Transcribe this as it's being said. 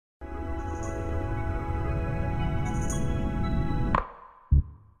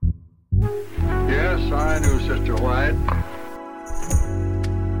Yes, I do, Sister White.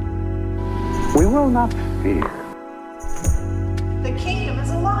 We will not fear. The kingdom is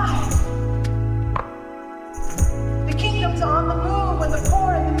alive. The kingdom's on the move when the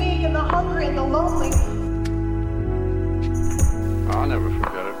poor and the meek and the hungry and the lonely. I'll never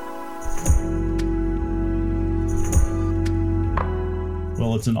forget it.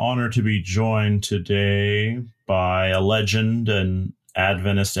 Well, it's an honor to be joined today by a legend in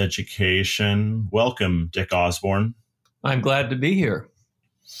Adventist education. Welcome, Dick Osborn. I'm glad to be here.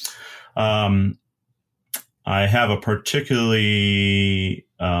 I have a particularly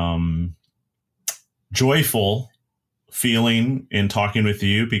joyful feeling in talking with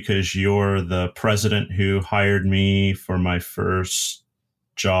you because you're the president who hired me for my first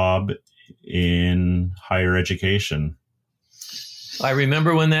job in higher education. I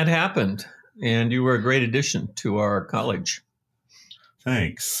remember when that happened, and you were a great addition to our college.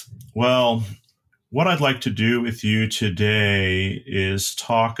 Thanks. Well, what I'd like to do with you today is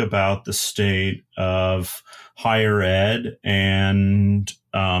talk about the state of higher ed and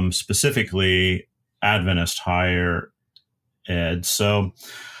specifically Adventist higher ed. So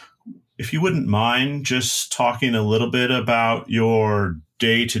if you wouldn't mind just talking a little bit about your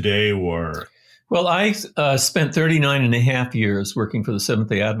day-to-day work. Well, I spent 39 and a half years working for the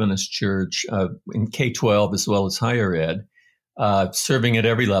Seventh-day Adventist Church in K-12 as well as higher ed. Serving at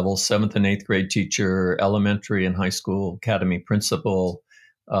every level, 7th and 8th grade teacher, elementary and high school academy principal,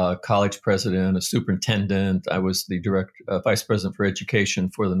 college president, a superintendent. I was the vice president for education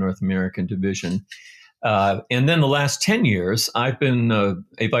for the North American division. And then the last 10 years, I've been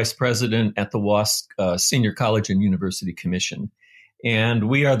a vice president at the WASC Senior College and University Commission. And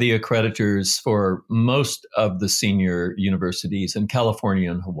we are the accreditors for most of the senior universities in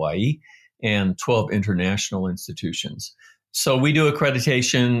California and Hawaii and 12 international institutions. So we do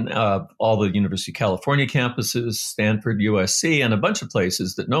accreditation of all the University of California campuses, Stanford, USC, and a bunch of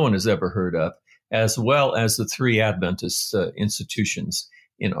places that no one has ever heard of, as well as the 3 Adventist institutions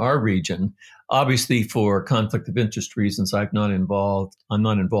in our region. Obviously, for conflict of interest reasons, I'm not involved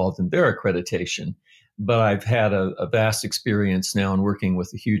in their accreditation, but I've had a vast experience now in working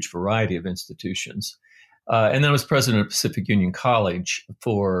with a huge variety of institutions. And then I was president of Pacific Union College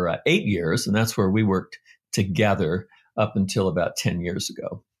for 8 years, and that's where we worked together up until about 10 years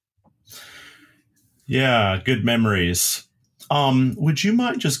ago. Yeah, good memories. Would you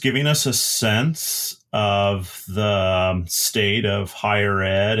mind just giving us a sense of the state of higher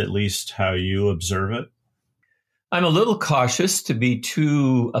ed, at least how you observe it? I'm a little cautious to be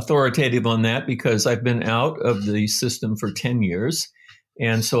too authoritative on that because I've been out of the system for 10 years.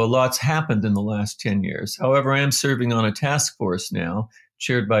 And so a lot's happened in the last 10 years. However, I am serving on a task force now,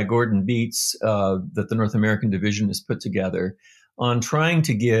 chaired by Gordon Beats, that the North American Division has put together on trying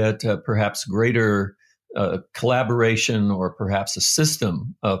to get perhaps greater collaboration or perhaps a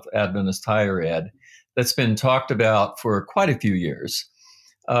system of Adventist higher ed that's been talked about for quite a few years.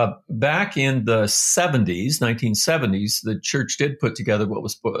 Back in the 1970s, the church did put together what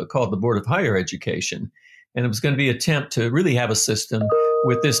was called the Board of Higher Education. And it was going to be an attempt to really have a system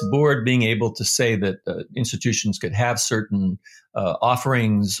with this board being able to say that institutions could have certain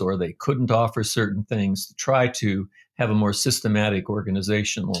offerings or they couldn't offer certain things to try to have a more systematic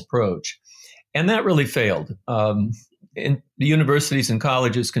organizational approach. And that really failed. And the universities and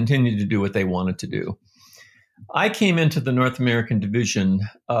colleges continued to do what they wanted to do. I came into the North American Division,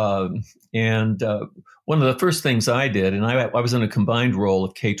 and one of the first things I did, and I was in a combined role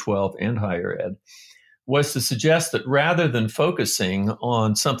of K-12 and higher ed, was to suggest that rather than focusing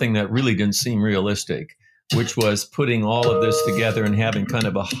on something that really didn't seem realistic, which was putting all of this together and having kind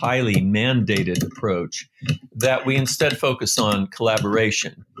of a highly mandated approach, that we instead focus on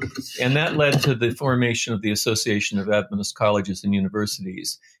collaboration. And that led to the formation of the Association of Adventist Colleges and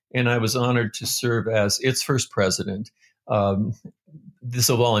Universities. And I was honored to serve as its first president. This is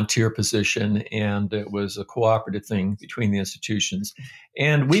a volunteer position, and it was a cooperative thing between the institutions.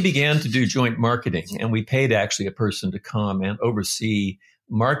 And we began to do joint marketing, and we paid actually a person to come and oversee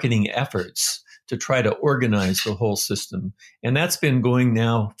marketing efforts to try to organize the whole system. And that's been going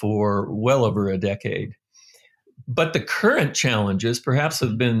now for well over a decade. But the current challenges perhaps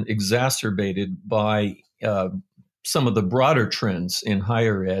have been exacerbated by some of the broader trends in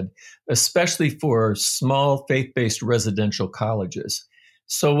higher ed, especially for small faith-based residential colleges.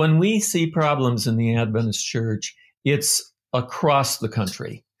 So when we see problems in the Adventist Church, it's across the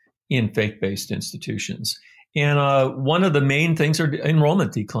country in faith-based institutions. And one of the main things are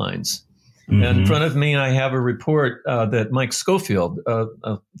enrollment declines. Mm-hmm. And in front of me, I have a report that Mike Schofield,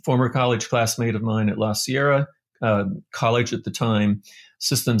 a former college classmate of mine at La Sierra, college at the time,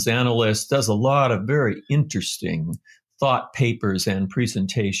 systems analyst, does a lot of very interesting thought papers and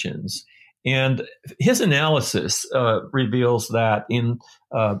presentations. And his analysis reveals that in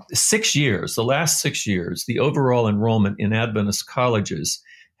 6 years, the last 6 years, the overall enrollment in Adventist colleges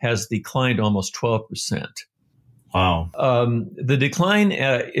has declined almost 12%. Wow. The decline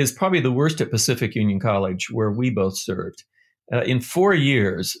is probably the worst at Pacific Union College, where we both served. In 4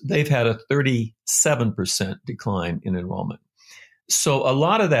 years, they've had a 37% decline in enrollment. So a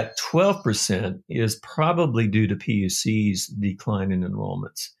lot of that 12% is probably due to PUC's decline in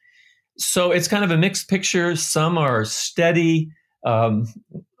enrollments. So it's kind of a mixed picture. Some are steady.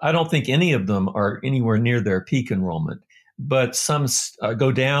 I don't think any of them are anywhere near their peak enrollment, but some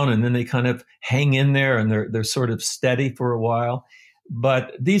go down and then they kind of hang in there and they're sort of steady for a while.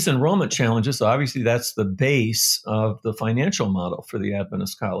 But these enrollment challenges, obviously, that's the base of the financial model for the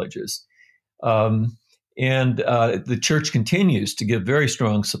Adventist colleges. And the church continues to give very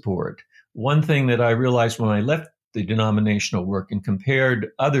strong support. One thing that I realized when I left the denominational work and compared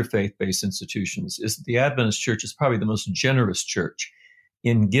other faith-based institutions is that the Adventist church is probably the most generous church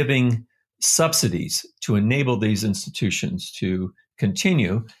in giving subsidies to enable these institutions to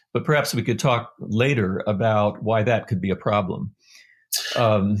continue. But perhaps we could talk later about why that could be a problem.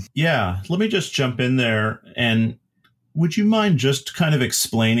 Yeah, let me just jump in there. And would you mind just kind of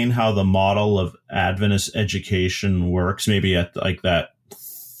explaining how the model of Adventist education works, maybe at like that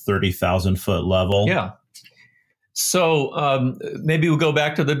 30,000 foot level? Yeah. So maybe we'll go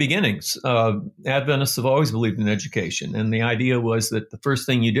back to the beginnings. Adventists have always believed in education. And the idea was that the first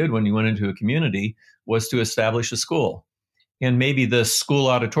thing you did when you went into a community was to establish a school. And maybe the school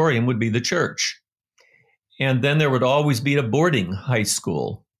auditorium would be the church. And then there would always be a boarding high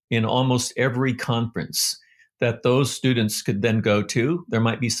school in almost every conference that those students could then go to. There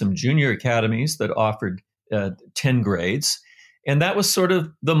might be some junior academies that offered 10 grades. And that was sort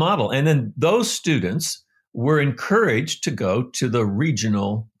of the model. And then those students were encouraged to go to the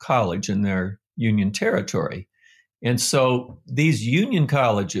regional college in their union territory. And so these union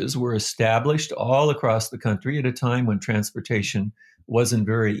colleges were established all across the country at a time when transportation wasn't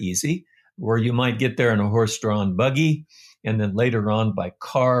very easy, where you might get there in a horse-drawn buggy, and then later on by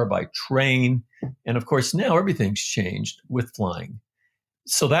car, by train. And of course, now everything's changed with flying.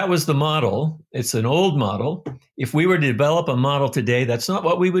 So that was the model. It's an old model. If we were to develop a model today, that's not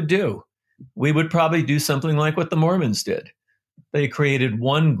what we would do. We would probably do something like what the Mormons did. They created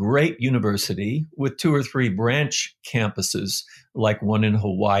one great university with 2 or 3 branch campuses, like one in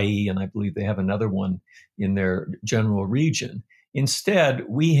Hawaii, and I believe they have another one in their general region. Instead,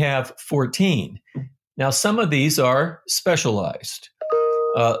 we have 14. Now, some of these are specialized.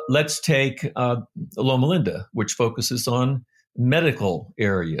 Let's take Loma Linda, which focuses on medical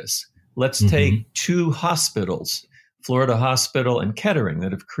areas. Let's take 2 hospitals, Florida Hospital and Kettering,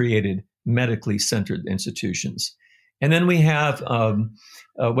 that have created medically centered institutions. And then we have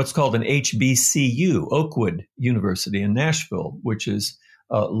what's called an HBCU, Oakwood University in Nashville, which is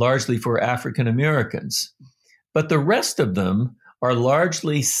largely for African Americans. But the rest of them are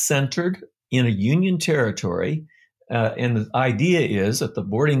largely centered in a union territory. And the idea is that the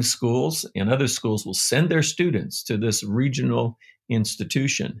boarding schools and other schools will send their students to this regional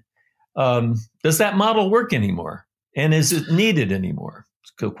institution. Does that model work anymore? And is it needed anymore?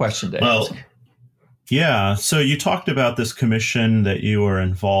 It's a good question to ask. Yeah. So you talked about this commission that you were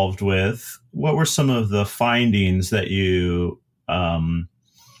involved with. What were some of the findings that you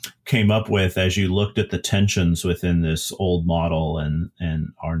came up with as you looked at the tensions within this old model and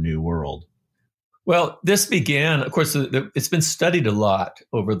our new world? Well, this began, of course, it's been studied a lot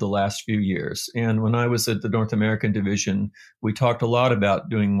over the last few years. And when I was at the North American division, we talked a lot about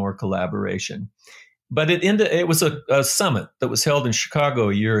doing more collaboration. But it was a summit that was held in Chicago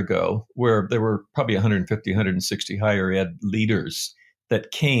a year ago, where there were probably 150, 160 higher ed leaders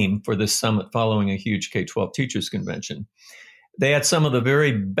that came for this summit following a huge K-12 teachers convention. They had some of the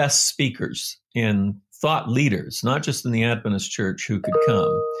very best speakers and thought leaders, not just in the Adventist church, who could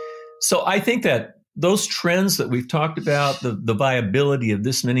come. So I think that those trends that we've talked about, the viability of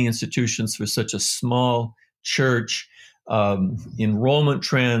this many institutions for such a small church, enrollment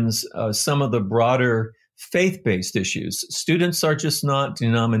trends, some of the broader faith-based issues. Students are just not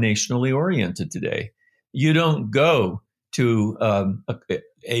denominationally oriented today. You don't go to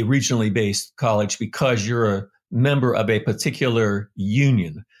a regionally based college because you're a member of a particular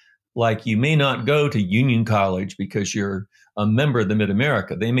union. Like you may not go to Union College because you're a member of the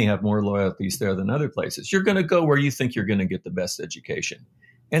Mid-America. They may have more loyalties there than other places. You're going to go where you think you're going to get the best education.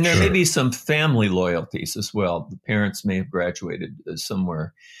 And there Sure. may be some family loyalties as well. The parents may have graduated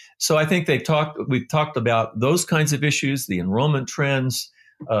somewhere. So I think we've talked about those kinds of issues, the enrollment trends,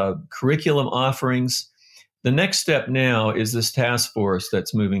 curriculum offerings. The next step now is this task force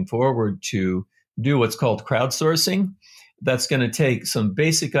that's moving forward to do what's called crowdsourcing. That's going to take some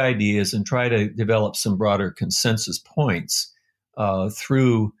basic ideas and try to develop some broader consensus points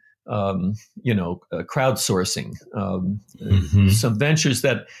through crowdsourcing, some ventures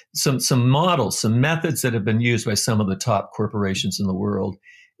some models, some methods that have been used by some of the top corporations in the world.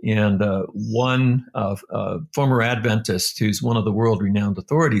 And one former Adventist, who's one of the world-renowned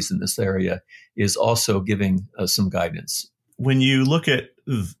authorities in this area, is also giving some guidance. When you look at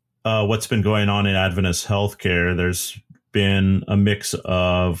what's been going on in Adventist healthcare, there's been a mix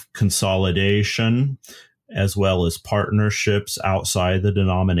of consolidation as well as partnerships outside the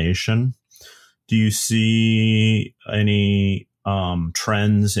denomination. Do you see any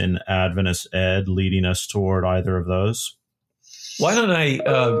trends in Adventist ed leading us toward either of those? Why don't I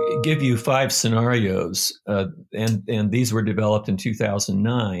give you 5 scenarios, and these were developed in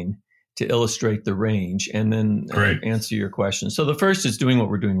 2009 to illustrate the range, and then answer your question. So the first is doing what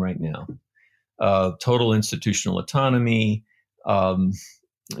we're doing right now. Total institutional autonomy,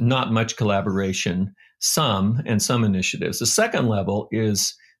 not much collaboration, some initiatives. The second level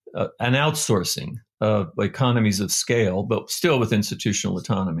is an outsourcing of economies of scale, but still with institutional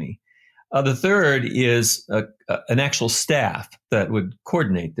autonomy. The third is an actual staff that would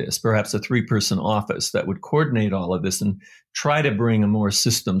coordinate this, perhaps a 3-person office that would coordinate all of this and try to bring a more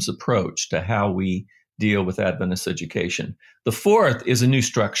systems approach to how we deal with Adventist education. The fourth is a new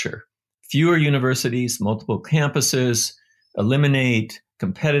structure. Fewer universities, multiple campuses, eliminate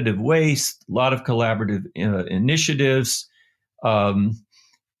competitive waste, a lot of collaborative initiatives.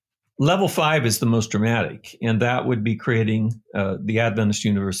 Level 5 is the most dramatic, and that would be creating the Adventist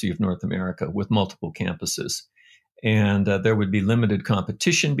University of North America with multiple campuses. And there would be limited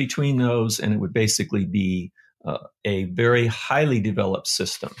competition between those, and it would basically be a very highly developed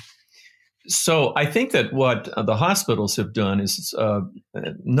system. So I think that what the hospitals have done is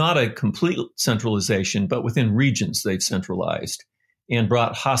not a complete centralization, but within regions they've centralized and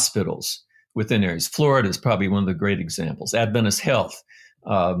brought hospitals within areas. Florida is probably one of the great examples. Adventist Health,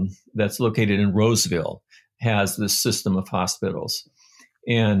 that's located in Roseville, has this system of hospitals.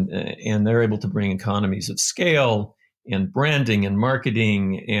 And they're able to bring economies of scale and branding and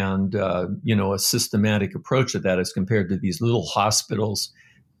marketing and, a systematic approach to that as compared to these little hospitals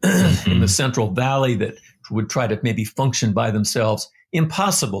in the Central Valley that would try to maybe function by themselves.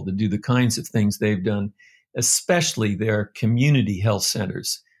 Impossible to do the kinds of things they've done, especially their community health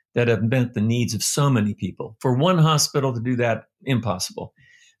centers that have met the needs of so many people. For one hospital to do that, impossible.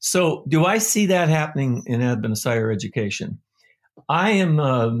 So do I see that happening in Adventist higher education? I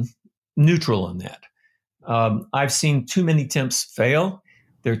am neutral on that. I've seen too many attempts fail.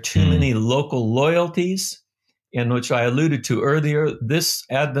 There are too many local loyalties, and which I alluded to earlier. This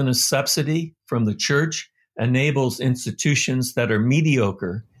Adventist subsidy from the church enables institutions that are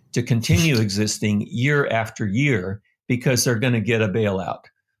mediocre to continue existing year after year because they're going to get a bailout,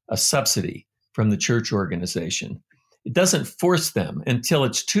 a subsidy from the church organization. It doesn't force them until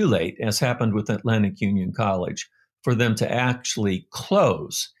it's too late, as happened with Atlantic Union College, for them to actually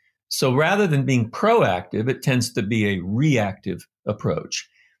close. So rather than being proactive, it tends to be a reactive approach.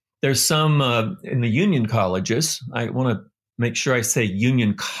 There's some in the union colleges. I want to make sure I say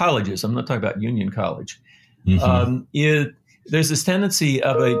union colleges. I'm not talking about Union College. There's this tendency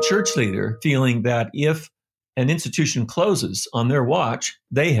of a church leader feeling that if an institution closes on their watch,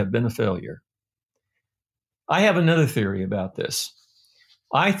 they have been a failure. I have another theory about this.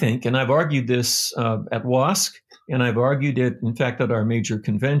 I think, and I've argued this at WASC, and I've argued it, in fact, at our major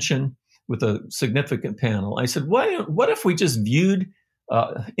convention with a significant panel. I said, what if we just viewed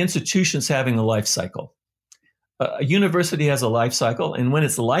institutions having a life cycle? A university has a life cycle, and when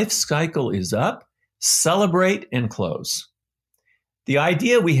its life cycle is up, celebrate and close. The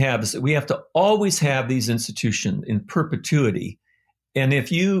idea we have is that we have to always have these institutions in perpetuity. And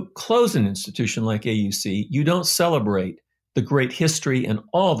if you close an institution like AUC, you don't celebrate the great history and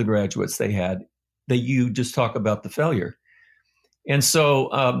all the graduates they had, that you just talk about the failure. And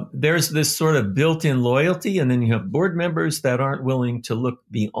so there's this sort of built-in loyalty, and then you have board members that aren't willing to look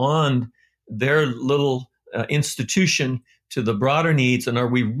beyond their little institution to the broader needs, and are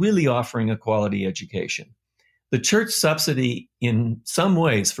we really offering a quality education? The church subsidy, in some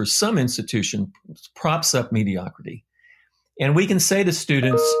ways, for some institution, props up mediocrity. And we can say to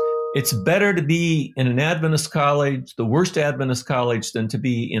students, it's better to be in an Adventist college, the worst Adventist college, than to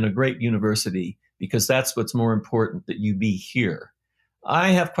be in a great university, because that's what's more important, that you be here. I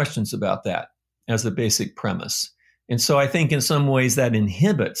have questions about that as a basic premise. And so I think in some ways that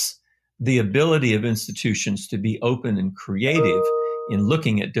inhibits the ability of institutions to be open and creative in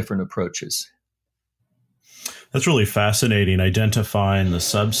looking at different approaches. That's really fascinating, identifying the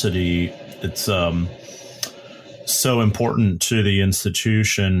subsidy. It's so important to the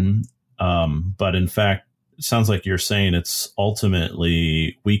institution, but in fact, it sounds like you're saying it's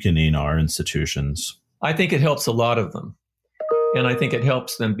ultimately weakening our institutions. I think it helps a lot of them, and I think it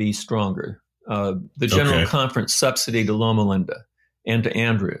helps them be stronger. The General Conference subsidy to Loma Linda and to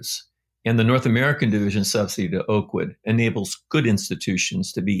Andrews, and the North American Division subsidy to Oakwood enables good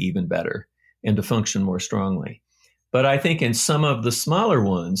institutions to be even better and to function more strongly. But I think in some of the smaller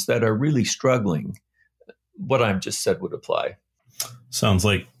ones that are really struggling, what I've just said would apply. Sounds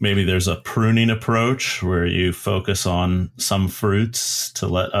like maybe there's a pruning approach where you focus on some fruits to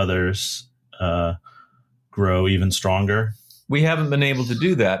let others grow even stronger. We haven't been able to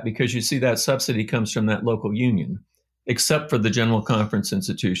do that because you see that subsidy comes from that local union, except for the General Conference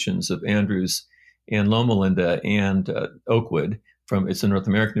institutions of Andrews and Loma Linda and Oakwood it's the North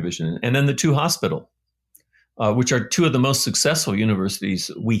American Division, and then the two hospital, which are two of the most successful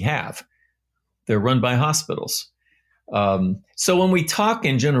universities we have. They're run by hospitals. So when we talk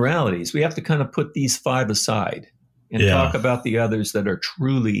in generalities, we have to kind of put these five aside and talk about the others that are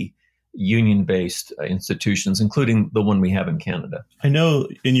truly union-based institutions, including the one we have in Canada. I know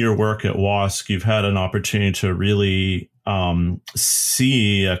in your work at WASC, you've had an opportunity to really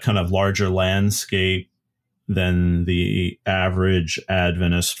see a kind of larger landscape than the average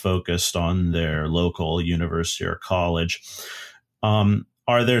Adventist focused on their local university or college.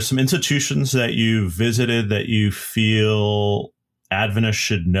 Are there some institutions that you visited that you feel Adventists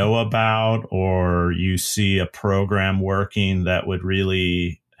should know about, or you see a program working that would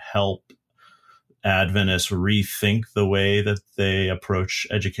really help Adventists rethink the way that they approach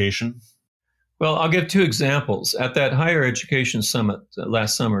education? Well, I'll give two examples. At that higher education summit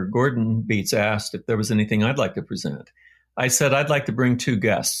last summer, Gordon Beats asked if there was anything I'd like to present. I said I'd like to bring two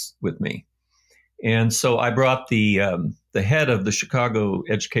guests with me. And so I brought the head of the Chicago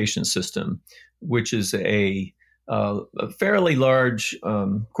education system, which is a fairly large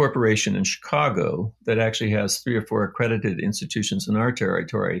corporation in Chicago that actually has 3 or 4 accredited institutions in our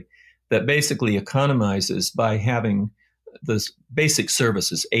territory that basically economizes by having the basic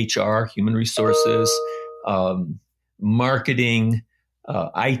services, HR, human resources, marketing,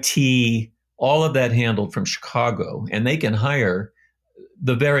 IT, all of that handled from Chicago. And they can hire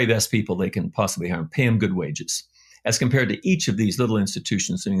the very best people they can possibly hire and pay them good wages, as compared to each of these little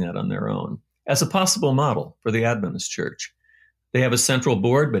institutions doing that on their own, as a possible model for the Adventist Church. They have a central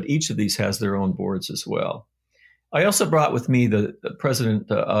board, but each of these has their own boards as well. I also brought with me the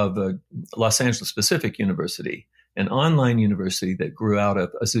president of Los Angeles Pacific University, an online university that grew out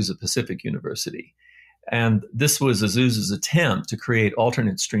of Azusa Pacific University. And this was Azusa's attempt to create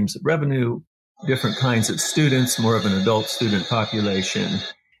alternate streams of revenue, different kinds of students, more of an adult student population.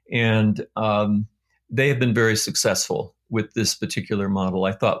 And they have been very successful with this particular model.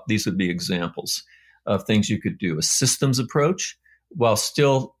 I thought these would be examples of things you could do, a systems approach while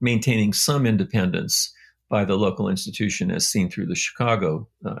still maintaining some independence by the local institution as seen through the Chicago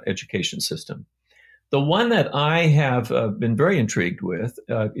education system. The one that I have been very intrigued with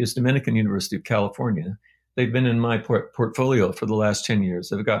is Dominican University of California. They've been in my portfolio for the last 10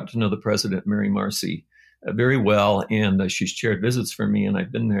 years. I've gotten to know the president, Mary Marcy, very well, and she's chaired visits for me, and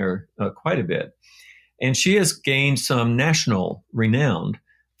I've been there quite a bit. And she has gained some national renown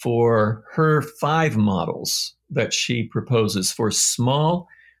for her 5 models that she proposes for small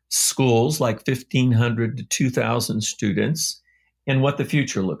schools, like 1,500 to 2,000 students, and what the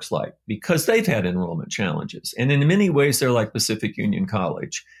future looks like, because they've had enrollment challenges. And in many ways, they're like Pacific Union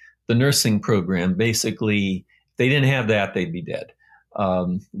College. The nursing program, basically, if they didn't have that, they'd be dead. A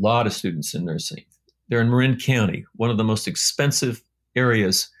lot of students in nursing. They're in Marin County, one of the most expensive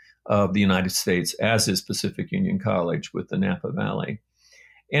areas of the United States, as is Pacific Union College with the Napa Valley.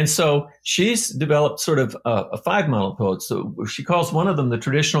 And so she's developed sort of a 5 model approach. So she calls one of them the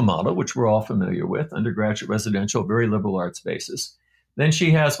traditional model, which we're all familiar with, undergraduate residential, very liberal arts basis. Then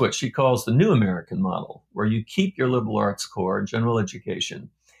she has what she calls the new American model, where you keep your liberal arts core, general education,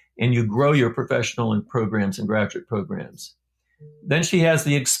 and you grow your professional and programs and graduate programs. Then she has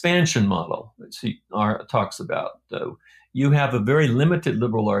the expansion model that she talks about. You have a very limited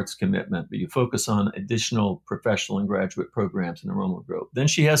liberal arts commitment, but you focus on additional professional and graduate programs and enrollment growth. Then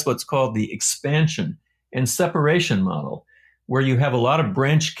she has what's called the expansion and separation model, where you have a lot of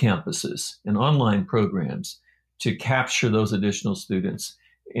branch campuses and online programs to capture those additional students,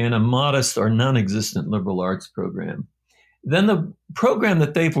 and a modest or non-existent liberal arts program. Then the program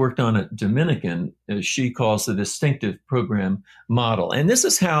that they've worked on at Dominican, she calls the distinctive program model. And this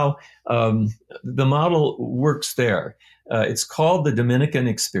is how the model works there. It's called the Dominican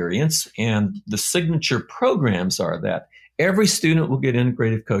Experience, and the signature programs are that every student will get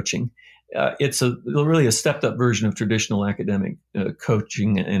integrative coaching. It's really a stepped-up version of traditional academic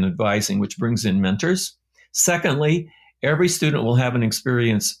coaching and advising, which brings in mentors. Secondly, every student will have an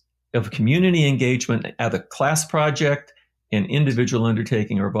experience of community engagement at a class project, an individual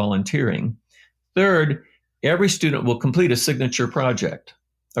undertaking, or volunteering. Third, every student will complete a signature project,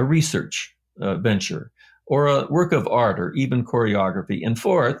 a research venture, or a work of art, or even choreography. And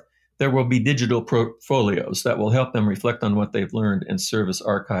fourth, there will be digital portfolios that will help them reflect on what they've learned and serve as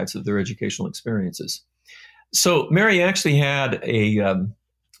archives of their educational experiences. So Mary actually had a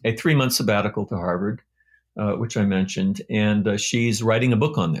 3-month sabbatical to Harvard, which I mentioned, and she's writing a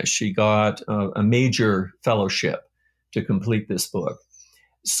book on this. She got a major fellowship to complete this book.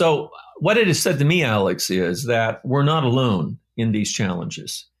 So what it has said to me, Alex, is that we're not alone in these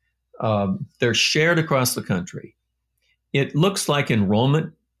challenges. They're shared across the country. It looks like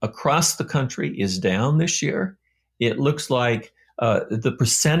enrollment across the country is down this year. It looks like the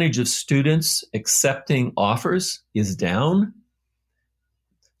percentage of students accepting offers is down.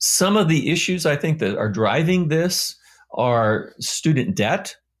 Some of the issues I think that are driving this are student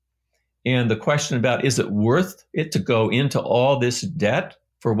debt, and the question about, is it worth it to go into all this debt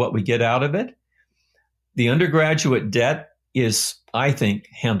for what we get out of it? The undergraduate debt is, I think,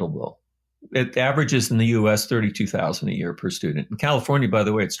 handleable. It averages in the U.S. $32,000 a year per student. In California, by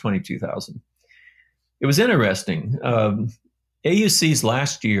the way, it's $22,000. It was interesting. AUC's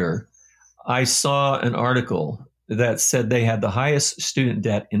last year, I saw an article that said they had the highest student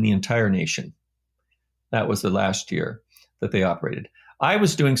debt in the entire nation. That was the last year that they operated. I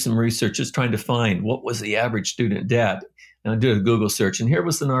was doing some research just trying to find what was the average student debt. And I did a Google search, and here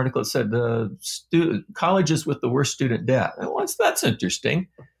was an article that said colleges with the worst student debt. Well, that's interesting.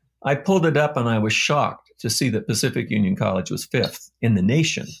 I pulled it up, and I was shocked to see that Pacific Union College was 5th in the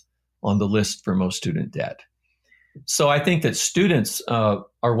nation on the list for most student debt. So I think that students are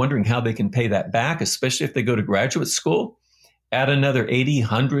wondering how they can pay that back, especially if they go to graduate school. Add another 80,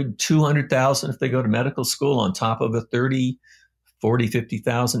 100, 200,000 if they go to medical school on top of a 30, 40,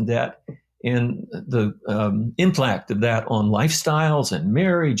 50,000 debt. And the impact of that on lifestyles and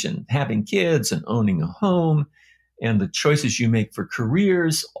marriage and having kids and owning a home and the choices you make for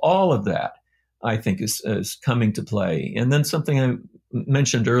careers, all of that, I think, is coming to play. And then something I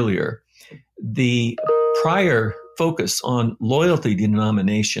mentioned earlier, the prior focus on loyalty to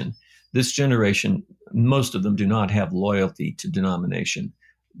denomination. This generation, most of them do not have loyalty to denomination.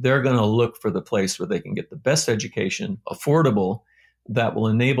 They're going to look for the place where they can get the best education, affordable, that will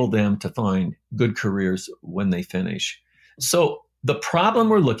enable them to find good careers when they finish. So the problem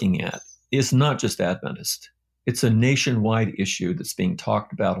we're looking at is not just Adventist. It's a nationwide issue that's being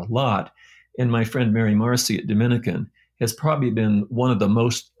talked about a lot. And my friend Mary Marcy at Dominican has probably been one of the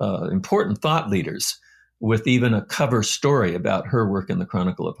most important thought leaders, with even a cover story about her work in the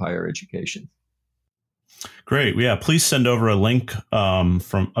Chronicle of Higher Education. Great. Yeah, please send over a link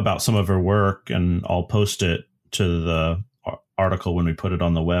from about some of her work, and I'll post it to the article when we put it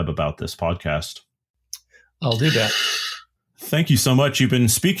on the web about this podcast. I'll do that. Thank you so much. You've been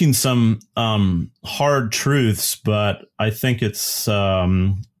speaking some hard truths, but I think it's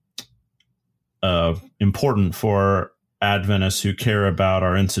important for Adventists who care about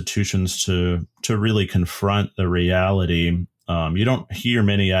our institutions to really confront the reality. You don't hear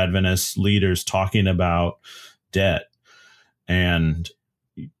many Adventist leaders talking about debt. And,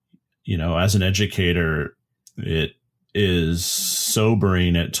 you know, as an educator, it is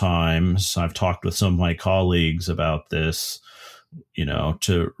sobering at times. I've talked with some of my colleagues about this, you know,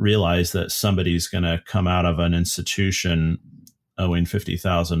 to realize that somebody's going to come out of an institution owing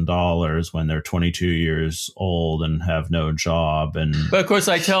 $50,000 when they're 22 years old and have no job. But of course,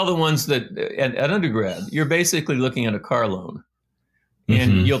 I tell the ones that at undergrad, you're basically looking at a car loan,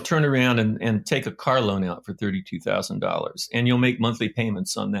 and you'll turn around and take a car loan out for $32,000, and you'll make monthly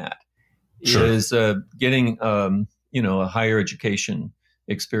payments on that. Sure. Is getting a higher education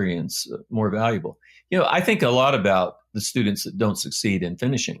experience more valuable. You know, I think a lot about the students that don't succeed in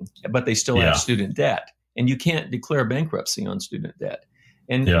finishing, but they still have student debt. And you can't declare bankruptcy on student debt.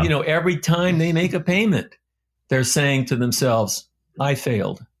 And, you know, every time they make a payment, they're saying to themselves, I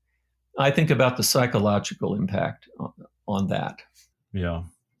failed. I think about the psychological impact on that. Yeah.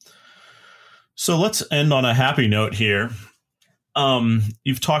 So let's end on a happy note here.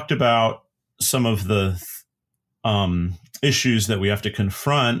 You've talked about some of the issues that we have to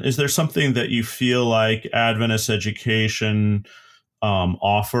confront. Is there something that you feel like Adventist education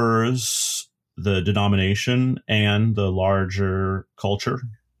offers the denomination and the larger culture?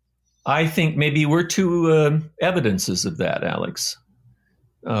 I think maybe we're two evidences of that, Alex.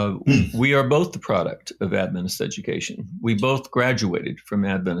 We are both the product of Adventist education. We both graduated from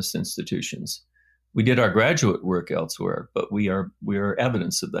Adventist institutions. We did our graduate work elsewhere, but we are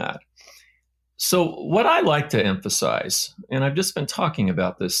evidence of that. So what I like to emphasize, and I've just been talking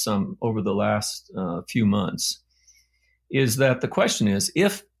about this some over the last few months, is that the question is,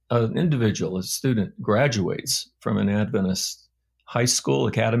 if an individual, a student, graduates from an Adventist high school,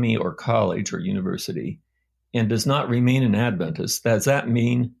 academy, or college or university and does not remain an Adventist, does that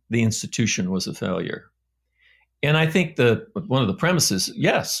mean the institution was a failure? And I think one of the premises,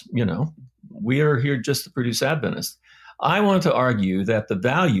 yes, we are here just to produce Adventists. I want to argue that the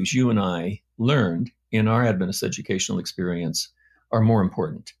values you and I learned in our Adventist educational experience are more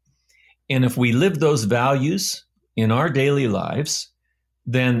important. And if we live those values in our daily lives,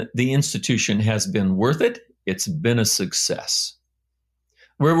 then the institution has been worth it. It's been a success.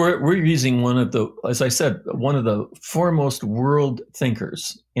 We're using one of the foremost world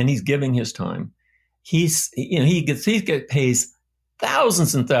thinkers, and he's giving his time. He pays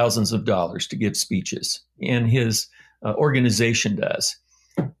thousands and thousands of dollars to give speeches, and his organization does.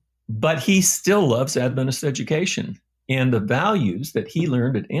 But he still loves Adventist education, and the values that he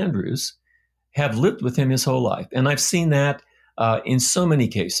learned at Andrews have lived with him his whole life. And I've seen that in so many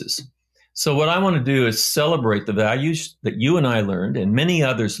cases. So what I want to do is celebrate the values that you and I learned and many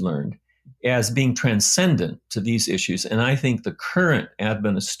others learned as being transcendent to these issues. And I think the current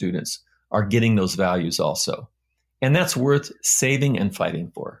Adventist students are getting those values also. And that's worth saving and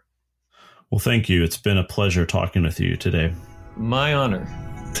fighting for. Well, thank you. It's been a pleasure talking with you today. My honor.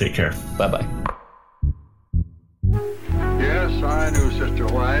 Take care. Bye-bye. Yes, I knew Sister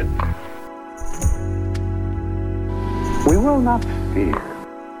White. We will not fear.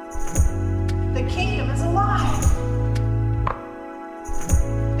 The kingdom is alive.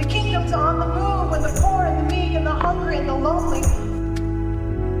 The kingdom's on the